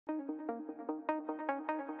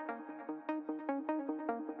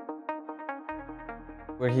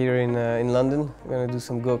We're here in London. We're going to do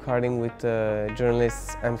some go-karting with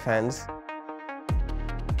journalists and fans.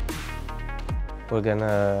 We're going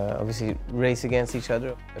to obviously race against each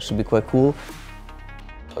other. It should be quite cool.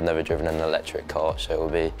 I've never driven an electric car, so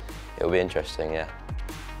it'll be interesting, yeah.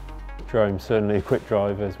 Jérome's certainly a quick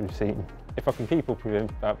driver, as we've seen. If I can keep up with him,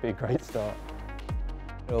 that'd be a great start.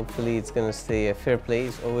 Hopefully it's going to stay a fair play.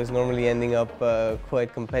 It's always normally ending up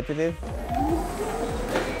quite competitive.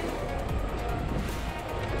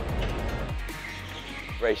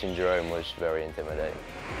 Racing Jérôme was very intimidating.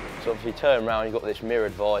 So if you turn around, you've got this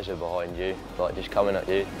mirrored visor behind you, like just coming at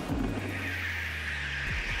you.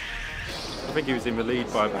 I think he was in the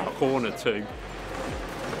lead by about a corner too.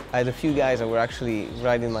 I had a few guys that were actually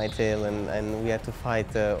riding my tail, and we had to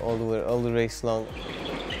fight all the race long.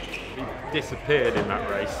 He disappeared in that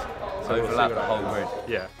race. So overlapped the whole grid.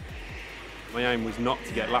 Yeah. My aim was not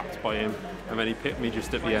to get lapped by him, and then he picked me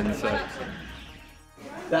just at the end. So.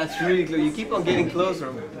 That's really close. You keep on getting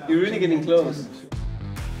closer. You're really getting close.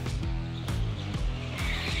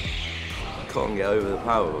 Can't get over the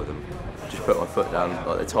power with them. Just put my foot down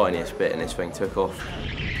like the tiniest bit and this thing took off.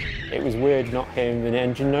 It was weird not hearing the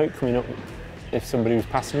engine note coming up if somebody was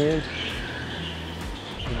passing you.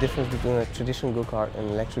 The difference between a traditional go-kart and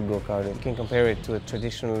an electric go-kart, you can compare it to a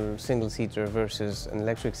traditional single-seater versus an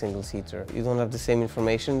electric single-seater. You don't have the same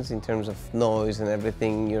information in terms of noise and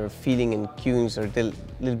everything. Your feeling and cues are a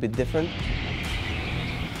little bit different.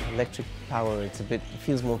 Electric power, it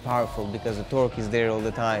feels more powerful because the torque is there all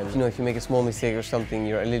the time. You know, if you make a small mistake or something,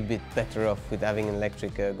 you're a little bit better off with having an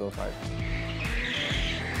electric go-kart.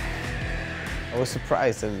 I was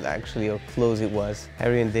surprised at actually how close it was.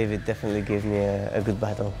 Harry and David definitely gave me a good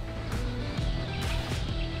battle.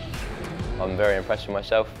 I'm very impressed with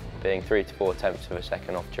myself, being 3 to 4 tenths of a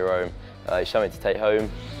second off Jérôme. It's something to take home.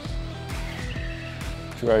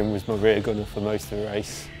 Jérôme was my rear gunner for most of the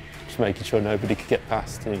race, just making sure nobody could get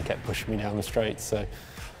past, and he kept pushing me down the straight, so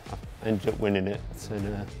I ended up winning it.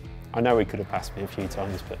 And, I know he could have passed me a few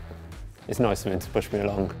times, but it's nice of him to push me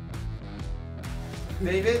along.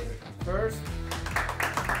 David, first.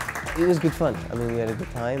 It was good fun. I mean, we had a good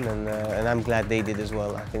time, and I'm glad they did as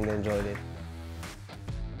well. I think they enjoyed it.